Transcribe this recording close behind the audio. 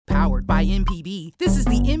by MPB, this is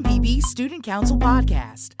the MPB Student Council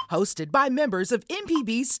podcast, hosted by members of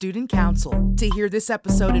MPB Student Council. To hear this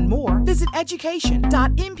episode and more, visit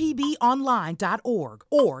education.mpbonline.org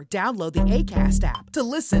or download the Acast app to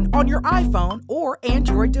listen on your iPhone or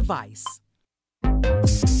Android device.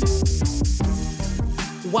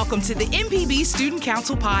 Welcome to the MPB Student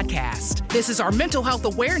Council podcast. This is our mental health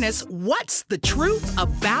awareness, What's the Truth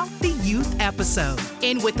About the Youth episode.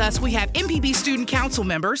 And with us, we have MPB Student Council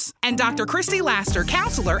members and Dr. Christy Laster,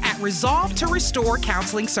 counselor at Resolve to Restore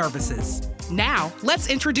Counseling Services. Now, let's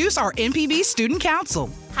introduce our MPB Student Council.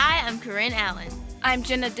 Hi, I'm Corinne Allen. I'm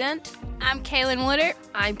Jenna Dent. I'm Kaylin Woodard.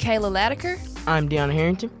 I'm Kayla Latiker. I'm Deanna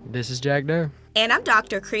Harrington. This is Jack Durr. And I'm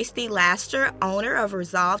Dr. Christy Laster, owner of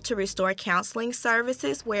Resolve to Restore Counseling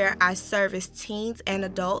Services, where I service teens and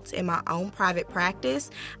adults in my own private practice.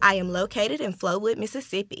 I am located in Flowood,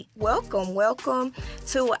 Mississippi. Welcome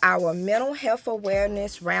to our Mental Health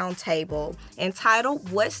Awareness Roundtable entitled,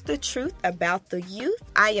 What's the Truth About the Youth?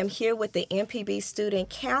 I am here with the MPB Student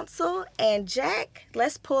Council. And Jack,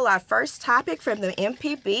 let's pull our first topic from the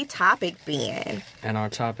MPB topic bin. And our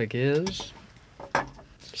topic is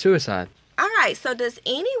suicide. All right, so does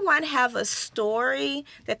anyone have a story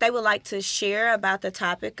that they would like to share about the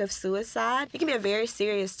topic of suicide? It can be a very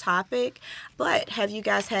serious topic, but have you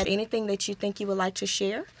guys had anything that you think you would like to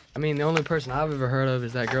share? I mean, the only person I've ever heard of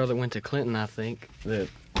is that girl that went to Clinton, I think. I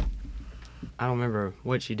don't remember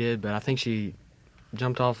what she did, but I think she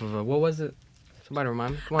jumped off of what was it? Somebody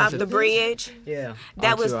remind me. Off the bridge? Yeah.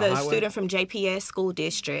 That was the student from JPS School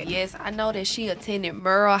District. Yes, I know that she attended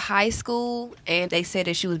Murrah High School, and they said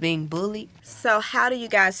that she was being bullied. So how do you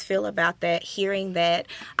guys feel about that, hearing that?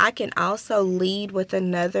 I can also lead with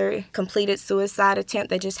another completed suicide attempt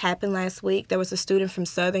that just happened last week. There was a student from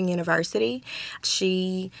Southern University.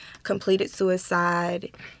 She completed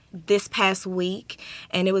suicide this past week,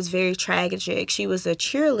 and it was very tragic. She was a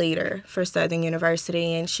cheerleader for Southern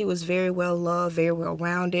University, and she was very well loved, very well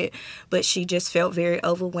rounded, but she just felt very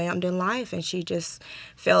overwhelmed in life, and she just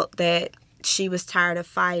felt that she was tired of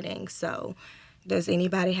fighting. So does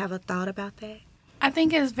anybody have a thought about that? I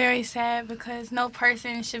think it's very sad because no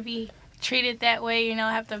person should be treated that way,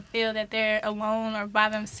 have to feel that they're alone or by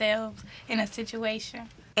themselves in a situation.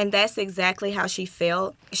 And that's exactly how she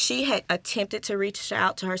felt. She had attempted to reach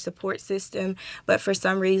out to her support system, but for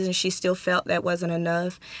some reason she still felt that wasn't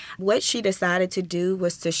enough. What she decided to do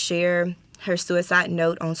was to share her suicide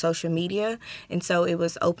note on social media, and so it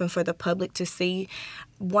was open for the public to see.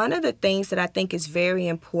 One of the things that I think is very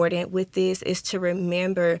important with this is to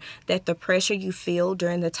remember that the pressure you feel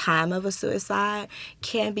during the time of a suicide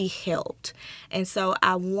can be helped. And so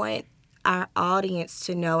I want our audience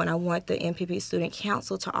to know, and I want the MPB Student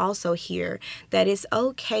Council to also hear, that it's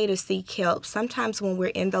okay to seek help. Sometimes when we're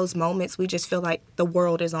in those moments, we just feel like the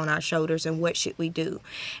world is on our shoulders and what should we do?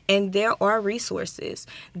 And there are resources.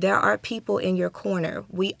 There are people in your corner.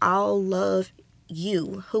 We all love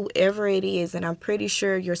you, whoever it is, and I'm pretty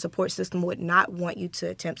sure your support system would not want you to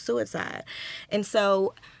attempt suicide. And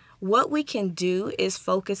so what we can do is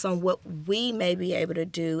focus on what we may be able to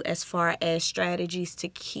do as far as strategies to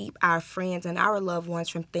keep our friends and our loved ones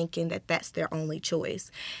from thinking that that's their only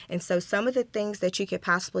choice. And so some of the things that you could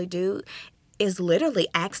possibly do is literally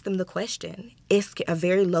ask them the question. It's a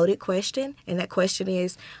very loaded question, and that question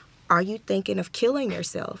is, are you thinking of killing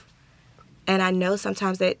yourself? And I know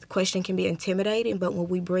sometimes that question can be intimidating, but when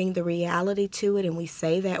we bring the reality to it and we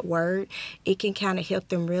say that word, it can kind of help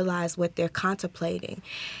them realize what they're contemplating.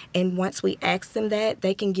 And once we ask them that,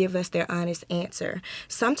 they can give us their honest answer.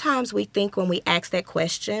 Sometimes we think when we ask that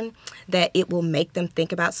question that it will make them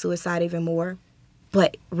think about suicide even more,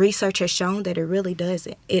 but research has shown that it really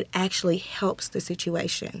doesn't. It actually helps the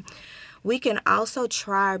situation. We can also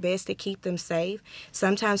try our best to keep them safe.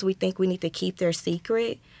 Sometimes we think we need to keep their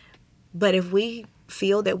secret. But if we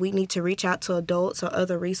feel that we need to reach out to adults or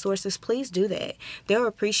other resources, please do that. They'll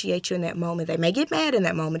appreciate you in that moment. They may get mad in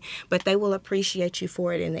that moment, but they will appreciate you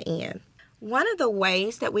for it in the end. One of the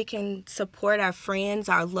ways that we can support our friends,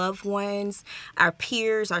 our loved ones, our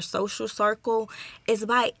peers, our social circle is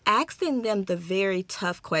by asking them the very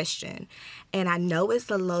tough question. And I know it's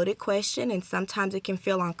a loaded question and sometimes it can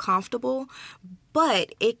feel uncomfortable,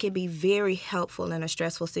 but it can be very helpful in a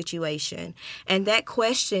stressful situation. And that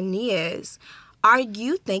question is, are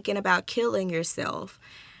you thinking about killing yourself?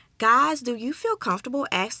 Guys, do you feel comfortable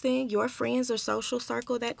asking your friends or social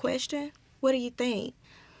circle that question? What do you think?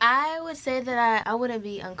 I would say that I wouldn't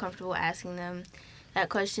be uncomfortable asking them that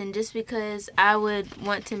question just because I would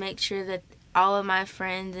want to make sure that all of my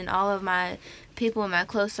friends and all of my people in my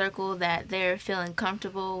close circle that they're feeling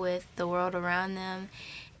comfortable with the world around them.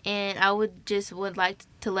 And I would like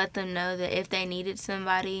to let them know that if they needed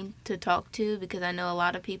somebody to talk to, because I know a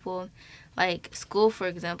lot of people, like school, for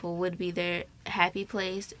example, would be their happy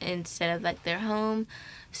place instead of like their home.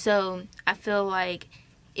 So I feel like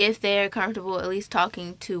if they're comfortable at least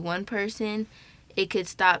talking to one person, it could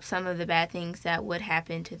stop some of the bad things that would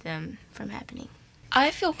happen to them from happening.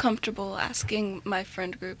 I feel comfortable asking my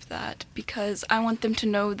friend group that because I want them to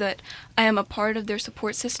know that I am a part of their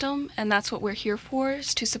support system, and that's what we're here for,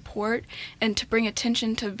 is to support and to bring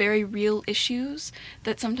attention to very real issues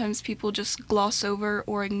that sometimes people just gloss over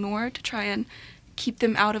or ignore to try and keep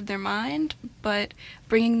them out of their mind, but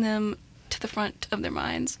bringing them to the front of their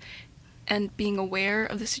minds and being aware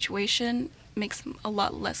of the situation makes them a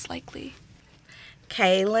lot less likely.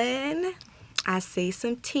 Kaylin, I see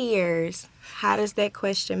some tears. How does that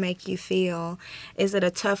question make you feel? Is it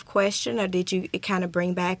a tough question, or did it kind of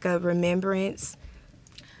bring back a remembrance?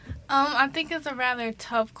 I think it's a rather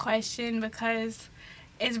tough question because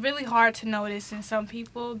it's really hard to notice in some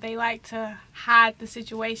people. They like to hide the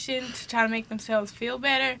situation to try to make themselves feel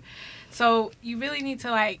better. So you really need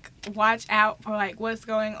to, like, watch out for, like, what's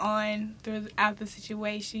going on throughout the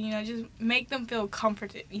situation. You know, just make them feel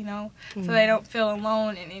comforted, you know, so they don't feel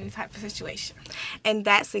alone in any type of situation. And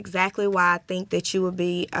that's exactly why I think that you would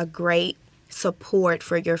be a great support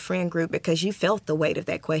for your friend group, because you felt the weight of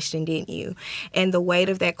that question, didn't you? And the weight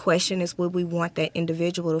of that question is what we want that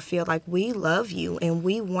individual to feel like we love you and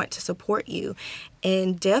we want to support you.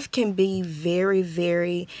 And death can be very,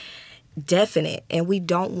 very definite, and we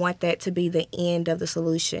don't want that to be the end of the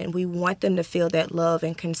solution. We want them to feel that love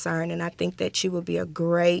and concern, and I think that you would be a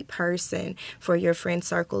great person for your friend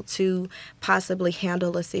circle to possibly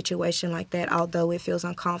handle a situation like that, although it feels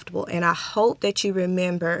uncomfortable. And I hope that you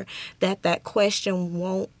remember that that question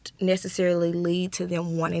won't necessarily lead to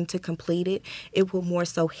them wanting to complete it. It will more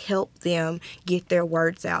so help them get their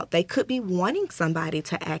words out. They could be wanting somebody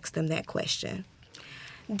to ask them that question.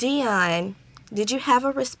 Dion, did you have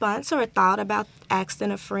a response or a thought about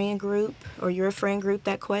asking a friend group or your friend group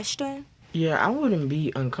that question? Yeah, I wouldn't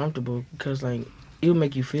be uncomfortable because, like, it would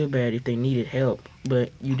make you feel bad if they needed help,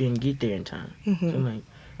 but you didn't get there in time. So, like,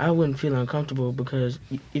 I wouldn't feel uncomfortable because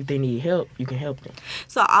if they need help, you can help them.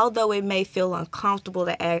 So although it may feel uncomfortable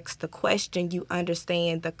to ask the question, you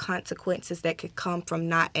understand the consequences that could come from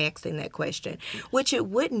not asking that question, which it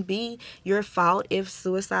wouldn't be your fault if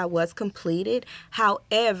suicide was completed.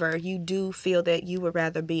 However, you do feel that you would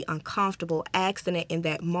rather be uncomfortable asking it in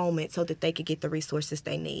that moment so that they could get the resources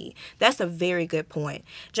they need. That's a very good point.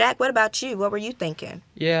 Jack, what about you? What were you thinking?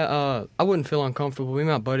 Yeah, I wouldn't feel uncomfortable. Me and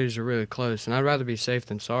my buddies are really close, and I'd rather be safe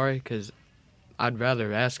than sorry, because I'd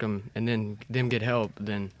rather ask them and then them get help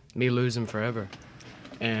than me lose them forever.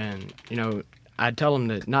 And, you know, I'd tell them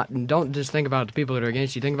that don't just think about the people that are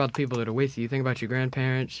against you. Think about the people that are with you. Think about your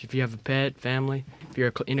grandparents. If you have a pet, family. If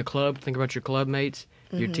you're in a club, think about your club mates,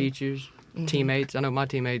 your teachers, teammates. I know my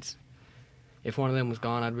teammates, if one of them was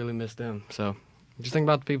gone, I'd really miss them. So just think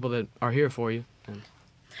about the people that are here for you and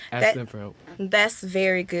ask them for help. That's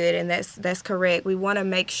very good, and that's correct. We want to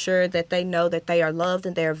make sure that they know that they are loved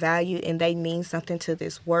and they are valued and they mean something to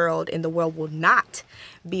this world, and the world will not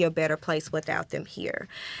be a better place without them here.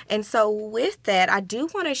 And so with that, I do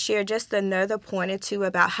want to share just another point or two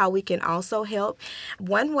about how we can also help.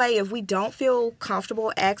 One way, if we don't feel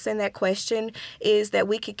comfortable asking that question, is that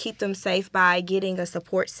we could keep them safe by getting a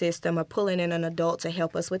support system or pulling in an adult to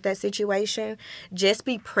help us with that situation. Just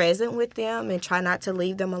be present with them and try not to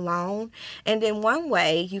leave them alone. And then one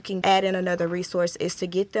way you can add in another resource is to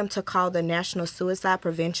get them to call the National Suicide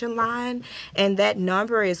Prevention Line, and that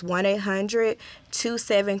number is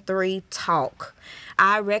 1-800-273-TALK.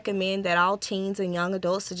 I recommend that all teens and young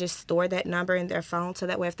adults to just store that number in their phone so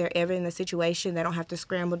that way if they're ever in a situation, they don't have to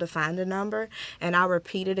scramble to find the number. And I'll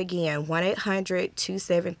repeat it again,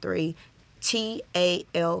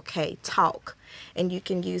 1-800-273-TALK, TALK. And you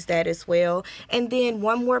can use that as well. And then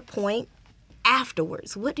one more point.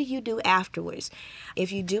 Afterwards, what do you do afterwards?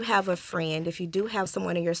 If you do have a friend, if you do have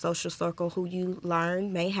someone in your social circle who you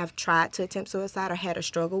learn may have tried to attempt suicide or had a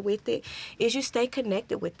struggle with it, is you stay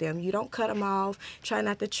connected with them. You don't cut them off, try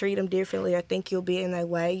not to treat them differently or think you'll be in their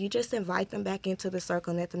way. You just invite them back into the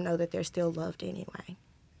circle and let them know that they're still loved anyway.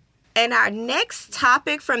 And our next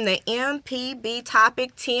topic from the MPB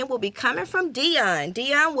Topic 10 will be coming from Dion.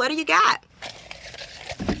 Dion, what do you got?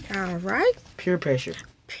 All right. Peer pressure.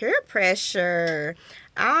 Peer pressure.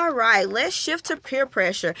 All right, let's shift to peer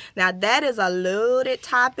pressure. Now, that is a loaded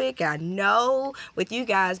topic. I know with you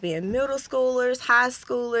guys being middle schoolers, high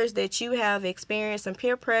schoolers, that you have experienced some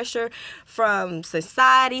peer pressure from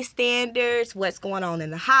society standards, what's going on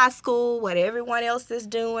in the high school, what everyone else is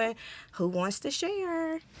doing. Who wants to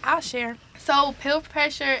share? I'll share. So peer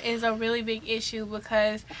pressure is a really big issue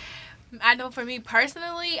because I know for me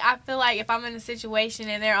personally, I feel like if I'm in a situation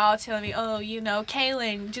and they're all telling me, oh, you know,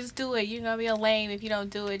 Kaylin, just do it. You're going to be a lame if you don't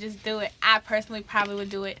do it. Just do it. I personally probably would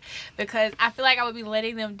do it because I feel like I would be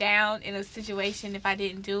letting them down in a situation if I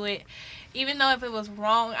didn't do it. Even though if it was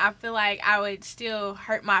wrong, I feel like I would still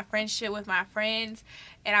hurt my friendship with my friends,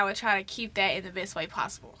 and I would try to keep that in the best way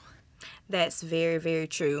possible. That's very, very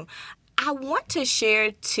true. I want to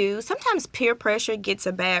share, too, sometimes peer pressure gets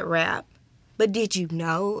a bad rap. But did you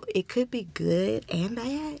know it could be good and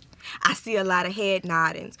bad? I see a lot of head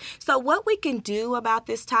noddings. So what we can do about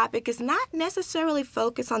this topic is not necessarily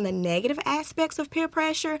focus on the negative aspects of peer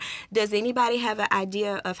pressure. Does anybody have an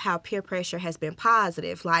idea of how peer pressure has been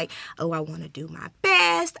positive? Like, oh, I want to do my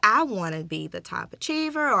best. I want to be the top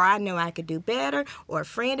achiever, or I know I could do better, or a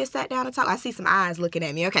friend has sat down and talked. I see some eyes looking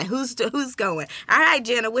at me. Okay, who's going? All right,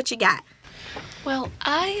 Jenna, what you got? Well,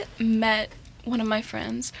 I met one of my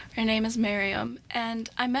friends. Her name is Miriam, and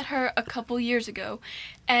I met her a couple years ago,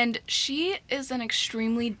 and she is an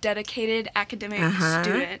extremely dedicated academic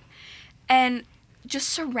student, and just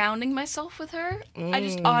surrounding myself with her, I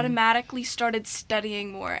just automatically started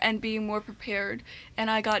studying more and being more prepared,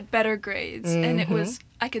 and I got better grades, and it was,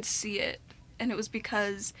 I could see it, and it was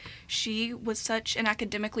because she was such an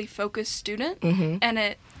academically focused student, and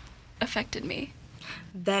it affected me.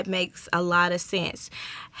 That makes a lot of sense.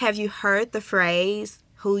 Have you heard the phrase,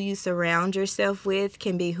 who you surround yourself with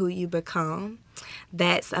can be who you become?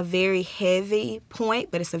 That's a very heavy point,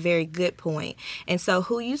 but it's a very good point. And so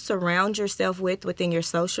who you surround yourself with within your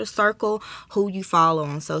social circle, who you follow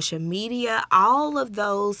on social media, all of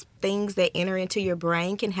those things that enter into your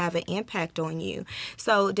brain can have an impact on you.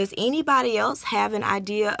 So does anybody else have an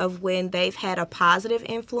idea of when they've had a positive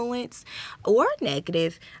influence or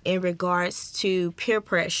negative in regards to peer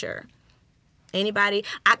pressure? Anybody?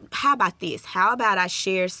 How about this? How about I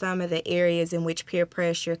share some of the areas in which peer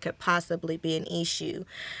pressure could possibly be an issue?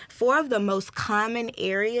 4 of the most common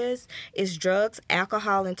areas is drugs,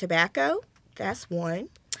 alcohol, and tobacco. That's one.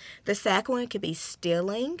 The second one could be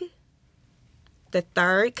stealing. The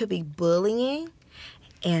third could be bullying.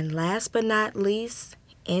 And last but not least,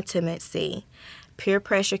 intimacy. Peer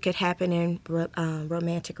pressure could happen in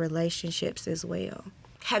romantic relationships as well.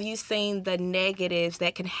 Have you seen the negatives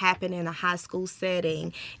that can happen in a high school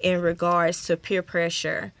setting in regards to peer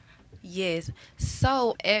pressure? Yes.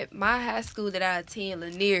 So at my high school that I attend,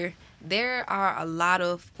 Lanier, there are a lot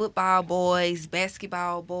of football boys,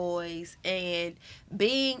 basketball boys, and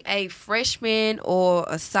being a freshman or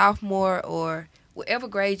a sophomore or whatever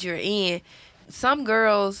grade you're in, some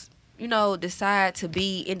girls, you know, decide to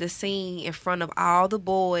be in the scene in front of all the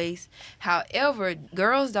boys. However,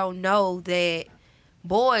 girls don't know that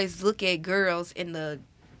boys look at girls in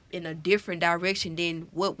a different direction than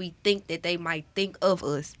what we think that they might think of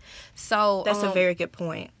us. So that's a very good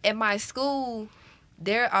point. At my school,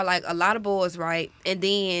 there are like a lot of boys, right? And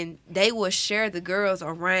then they will share the girls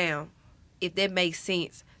around, if that makes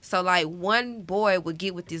sense. So like one boy would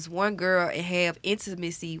get with this one girl and have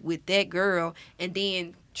intimacy with that girl, and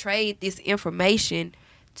then trade this information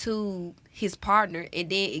to his partner, and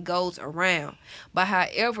then it goes around. But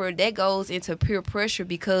however, that goes into peer pressure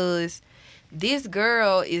because this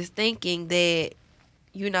girl is thinking that,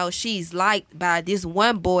 you know, she's liked by this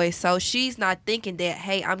one boy, so she's not thinking that,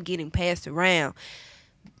 hey, I'm getting passed around.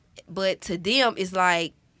 But to them, it's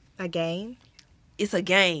like a game. It's a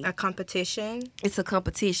game. A competition. It's a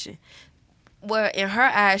competition. Well, in her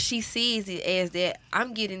eyes, she sees it as that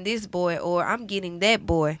I'm getting this boy or I'm getting that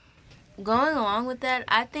boy. Going along with that,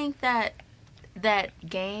 I think that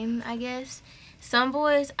game, I guess, some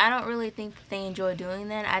boys, I don't really think that they enjoy doing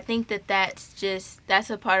that. I think that that's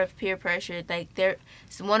a part of peer pressure. Like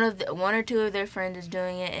one or two of their friends is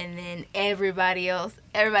doing it, and then everybody else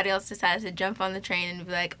decides to jump on the train and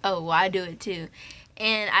be like, oh, well, I do it too.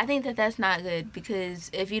 And I think that that's not good,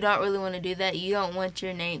 because if you don't really want to do that, you don't want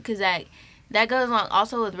your name, because that goes along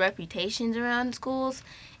also with reputations around schools.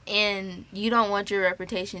 And you don't want your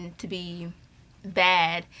reputation to be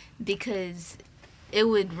bad, because it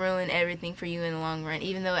would ruin everything for you in the long run,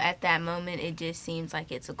 even though at that moment it just seems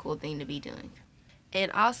like it's a cool thing to be doing.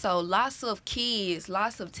 And also, lots of kids,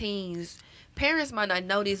 lots of teens, parents might not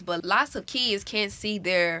know this, but lots of kids can't see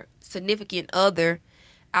their significant other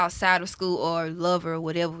outside of school, or lover, or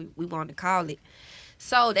whatever we want to call it.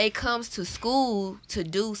 So they comes to school to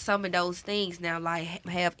do some of those things now, like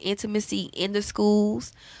have intimacy in the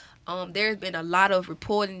schools. There's been a lot of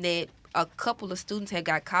reporting that a couple of students have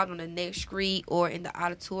got caught on the next street or in the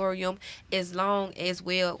auditorium, as long as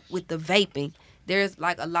well with the vaping. There's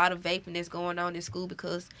like a lot of vaping that's going on in school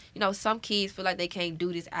because, some kids feel like they can't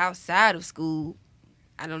do this outside of school.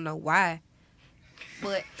 I don't know why.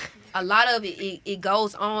 But a lot of it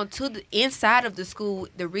goes on to the inside of the school.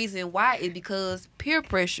 The reason why is because peer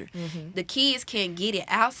pressure. Mm-hmm. The kids can't get it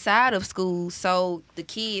outside of school. So the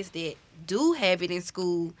kids that do have it in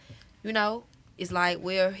school, it's like,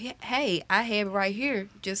 well, hey, I have it right here.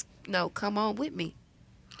 Just, come on with me.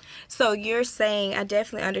 So you're saying, I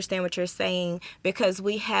definitely understand what you're saying, because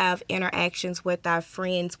we have interactions with our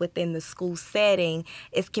friends within the school setting.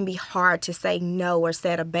 It can be hard to say no or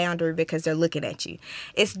set a boundary because they're looking at you.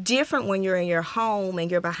 It's different when you're in your home and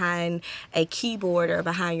you're behind a keyboard or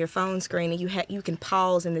behind your phone screen and you can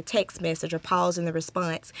pause in the text message or pause in the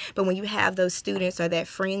response. But when you have those students or that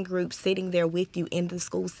friend group sitting there with you in the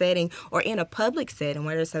school setting or in a public setting,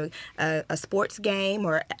 whether it's a sports game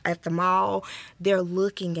or at the mall, they're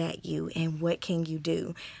looking at you, and what can you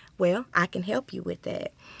do? Well, I can help you with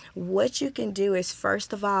that. What you can do is,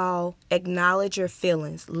 first of all, acknowledge your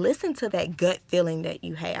feelings. Listen to that gut feeling that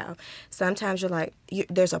you have. Sometimes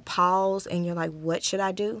there's a pause and you're like, what should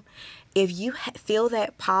I do? If you feel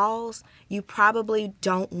that pause, you probably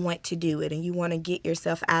don't want to do it and you want to get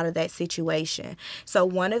yourself out of that situation. So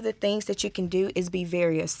one of the things that you can do is be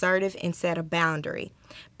very assertive and set a boundary.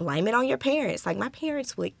 Blame it on your parents. Like, my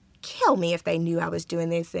parents would kill me if they knew I was doing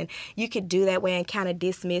this. And you could do that way and kind of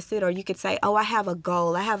dismiss it, or you could say, oh, I have a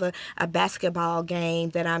goal. I have a basketball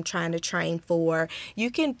game that I'm trying to train for.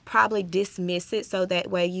 You can probably dismiss it so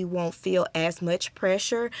that way you won't feel as much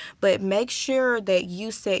pressure, but make sure that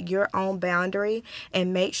you set your own boundary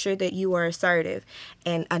and make sure that you are assertive.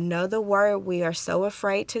 And another word we are so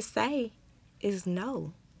afraid to say is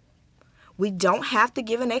no. We don't have to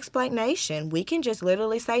give an explanation. We can just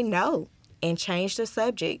literally say no and change the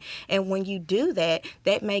subject. And when you do that,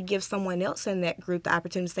 that may give someone else in that group the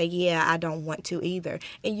opportunity to say, yeah, I don't want to either.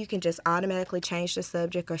 And you can just automatically change the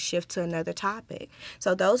subject or shift to another topic.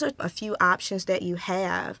 So those are a few options that you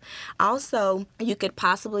have. Also, you could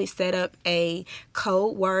possibly set up a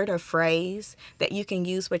code word or phrase that you can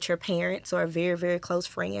use with your parents or a very, very close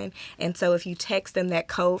friend. And so if you text them that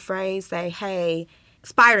code phrase, say, hey,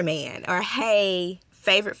 Spider-Man, or hey,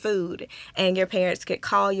 favorite food, and your parents could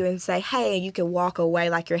call you and say, hey, and you can walk away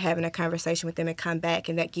like you're having a conversation with them and come back,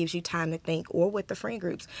 and that gives you time to think, or with the friend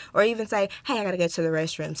groups, or even say, hey, I gotta go to the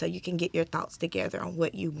restroom, so you can get your thoughts together on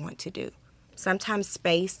what you want to do. Sometimes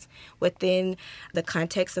space within the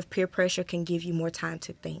context of peer pressure can give you more time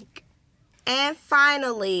to think. And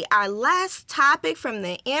finally, our last topic from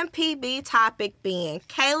the MPB topic being,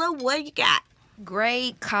 Kayla, what you got?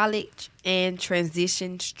 Grade, college, and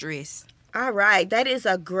transition stress. All right, that is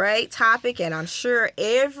a great topic, and I'm sure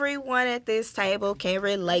everyone at this table can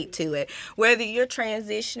relate to it. Whether you're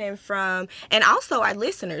transitioning from, and also our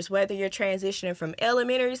listeners, whether you're transitioning from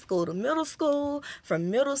elementary school to middle school, from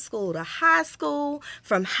middle school to high school,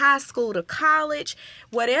 from high school to college,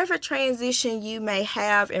 whatever transition you may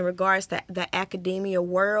have in regards to the academia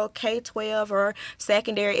world, K-12 or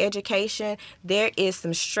secondary education, there is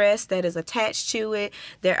some stress that is attached to it.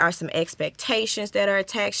 There are some expectations that are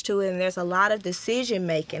attached to it, and there's a lot of decision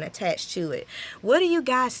making attached to it. What do you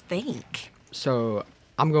guys think? So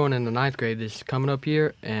I'm going into 9th grade this coming up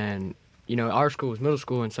year, and our school is middle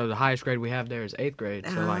school, and so the highest grade we have there is 8th grade.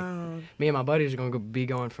 So like me and my buddies are going to be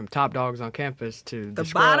going from top dogs on campus to the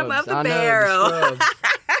bottom of the barrel. The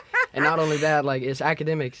and not only that, like, it's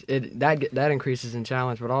academics, that increases in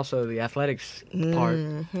challenge, but also the athletics part,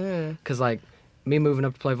 because like me moving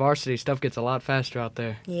up to play varsity, stuff gets a lot faster out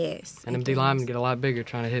there. Yes. And them D linemen get a lot bigger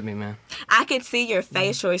trying to hit me, man. I can see your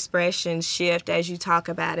facial expression shift as you talk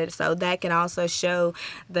about it. So that can also show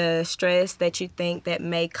the stress that you think that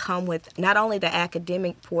may come with not only the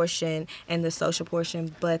academic portion and the social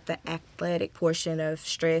portion, but the athletic portion of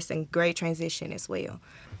stress and grade transition as well.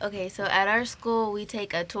 Okay, so at our school, we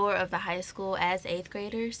take a tour of the high school as 8th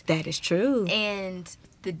graders. That is true. And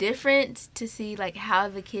the difference to see, like, how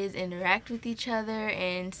the kids interact with each other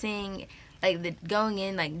and seeing, like, going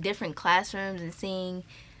in, like, different classrooms and seeing,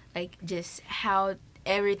 like, just how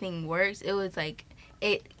everything works, it was, like,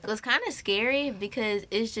 it was kind of scary because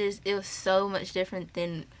it was so much different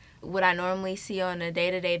than what I normally see on a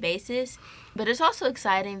day-to-day basis. But it's also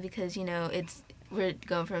exciting because, we're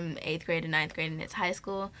going from 8th grade to 9th grade and it's high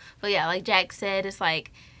school. But, yeah, like Jack said, it's,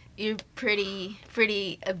 like, you're pretty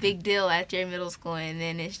a big deal after your middle school, and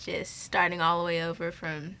then it's just starting all the way over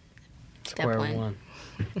from step Square one.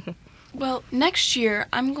 Well, next year,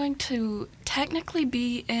 I'm going to technically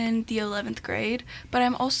be in the 11th grade, but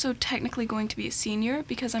I'm also technically going to be a senior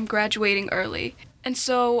because I'm graduating early. And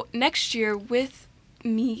so next year, with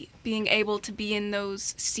me being able to be in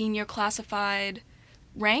those senior classified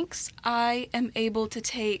ranks, I am able to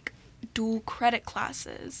take dual credit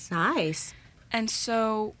classes. Nice. And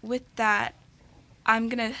so with that, I'm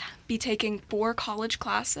going to be taking 4 college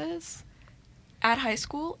classes at high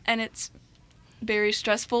school, and it's very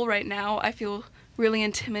stressful right now. I feel really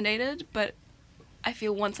intimidated, but I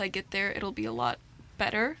feel once I get there, it'll be a lot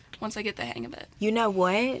better once I get the hang of it. You know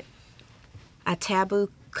what? A taboo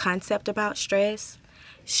concept about stress.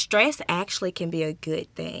 Stress actually can be a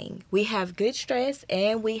good thing. We have good stress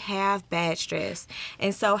and we have bad stress.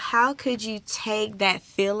 And so how could you take that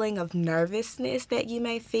feeling of nervousness that you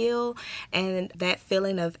may feel and that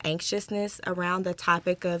feeling of anxiousness around the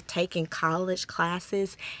topic of taking college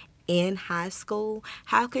classes in high school?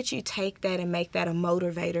 How could you take that and make that a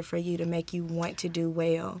motivator for you to make you want to do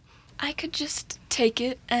well? I could just take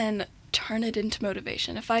it and turn it into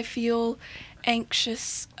motivation. If I feel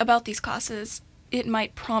anxious about these classes, it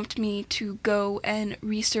might prompt me to go and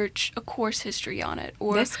research a course history on it,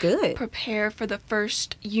 or That's good. prepare for the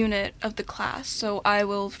first unit of the class, so I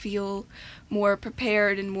will feel more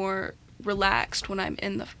prepared and more relaxed when I'm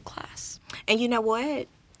in the class. And you know what?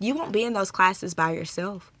 You won't be in those classes by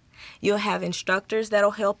yourself. You'll have instructors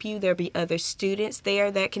that'll help you. There'll be other students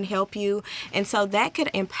there that can help you. And so that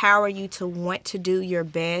could empower you to want to do your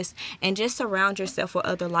best and just surround yourself with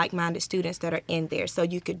other like-minded students that are in there so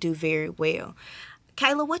you could do very well.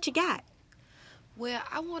 Kayla, what you got? Well,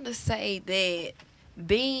 I want to say that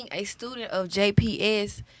being a student of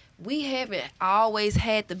JPS, we haven't always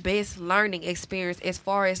had the best learning experience as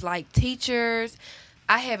far as like teachers.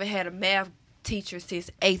 I haven't had a math teacher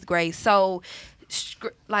since 8th grade. So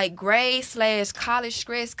like grade/college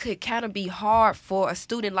stress could kind of be hard for a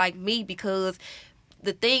student like me because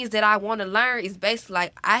the things that I want to learn is basically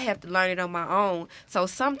like I have to learn it on my own. So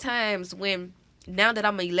sometimes now that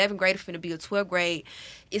I'm an 11th grader finna be a 12th grade,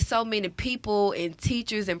 it's so many people and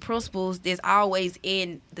teachers and principals that's always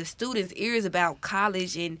in the students' ears about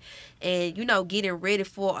college and you know, getting ready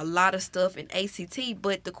for a lot of stuff in ACT.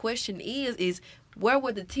 But the question is where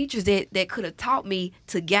were the teachers that could have taught me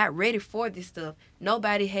to get ready for this stuff?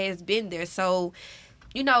 Nobody has been there. So,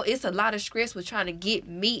 you know, it's a lot of stress with trying to get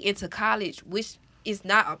me into college, which is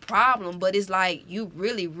not a problem, but it's like you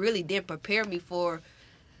really, really didn't prepare me for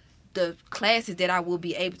the classes that I will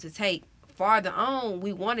be able to take. Farther on,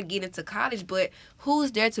 we want to get into college, but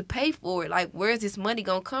who's there to pay for it? Like, where's this money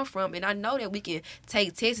going to come from? And I know that we can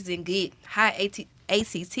take tests and get high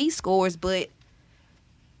ACT scores, but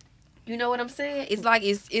you know what I'm saying? It's like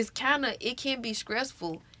it's kind of, it can be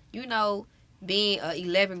stressful, you know, being a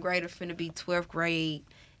 11th grader finna be 12th grade,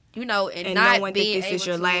 you know, and not knowing being that this is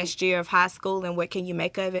your to, last year of high school and what can you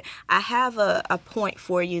make of it. I have a point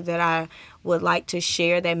for you that I would like to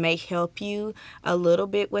share that may help you a little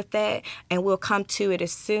bit with that, and we'll come to it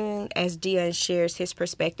as soon as Dion shares his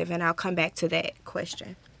perspective, and I'll come back to that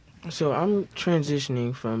question. So I'm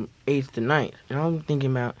transitioning from 8th to 9th, and I'm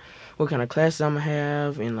thinking about what kind of classes I'm going to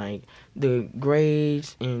have and, like, the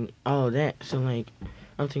grades and all of that. So, like,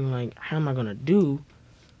 I'm thinking, like, how am I going to do?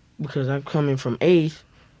 Because I'm coming from 8th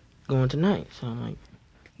going to 9th. So I'm like...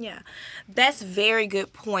 Yeah, that's very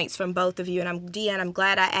good points from both of you. And Deanne, I'm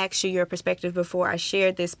glad I asked you your perspective before I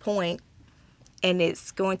shared this point. And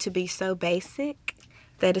it's going to be so basic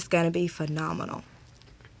that it's going to be phenomenal.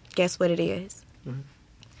 Guess what it is? Mm-hmm.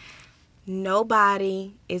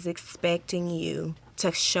 Nobody is expecting you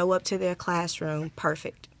to show up to their classroom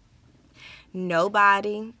perfect.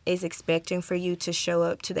 Nobody is expecting for you to show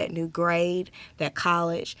up to that new grade, that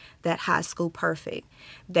college, that high school perfect.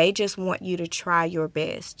 They just want you to try your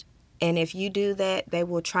best. And if you do that, they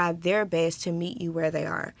will try their best to meet you where they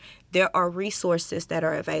are. There are resources that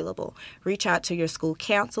are available. Reach out to your school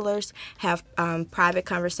counselors, have private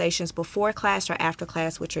conversations before class or after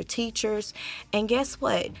class with your teachers. And guess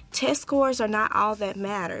what? Test scores are not all that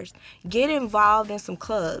matters. Get involved in some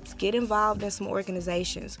clubs. Get involved in some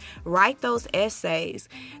organizations. Write those essays.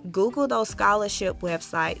 Google those scholarship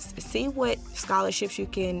websites. See what scholarships you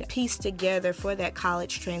can piece together for that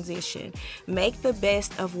college transition. Make the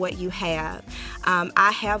best of what you have.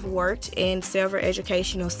 I have worked in several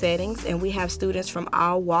educational settings settings, and we have students from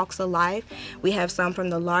all walks of life. We have some from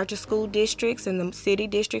the larger school districts and the city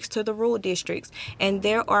districts to the rural districts, and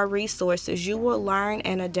there are resources. You will learn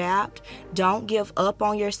and adapt. Don't give up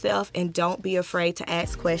on yourself, and don't be afraid to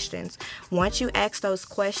ask questions. Once you ask those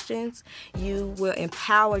questions, you will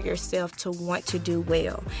empower yourself to want to do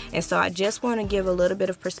well. And so I just want to give a little bit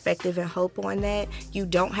of perspective and hope on that. You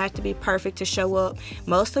don't have to be perfect to show up.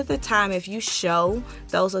 Most of the time, if you show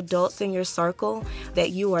those adults in your circle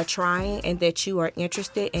that you are trying and that you are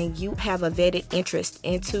interested and you have a vetted interest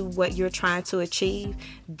into what you're trying to achieve,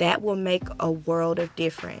 that will make a world of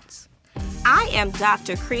difference. I am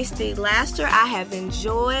Dr. Christy Laster. I have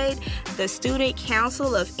enjoyed the Student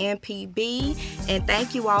Council of MPB, and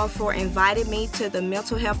thank you all for inviting me to the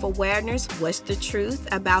Mental Health Awareness, What's the Truth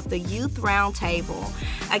About the Youth Roundtable.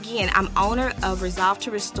 Again, I'm owner of Resolve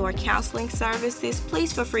to Restore Counseling Services.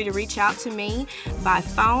 Please feel free to reach out to me by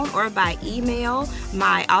phone or by email.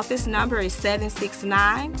 My office number is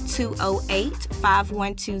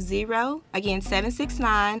 769-208-5120. Again,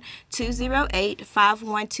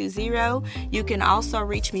 769-208-5120. You can also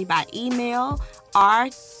reach me by email,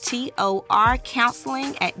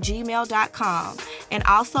 rtorcounseling@gmail.com. And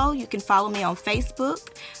also, you can follow me on Facebook,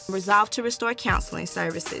 Resolve to Restore Counseling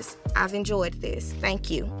Services. I've enjoyed this. Thank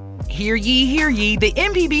you. Hear ye, hear ye. The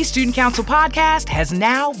MPB Student Council podcast has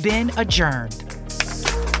now been adjourned.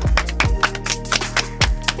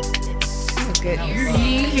 Oh, goodness. Hear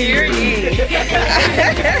ye, hear ye.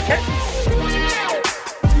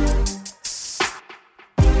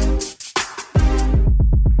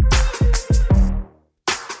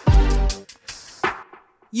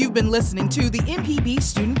 You've been listening to the MPB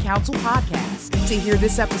Student Council podcast. To hear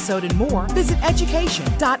this episode and more, visit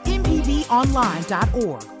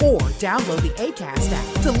education.mpbonline.org or download the Acast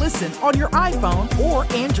app to listen on your iPhone or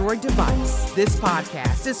Android device. This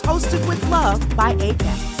podcast is hosted with love by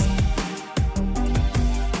Acast.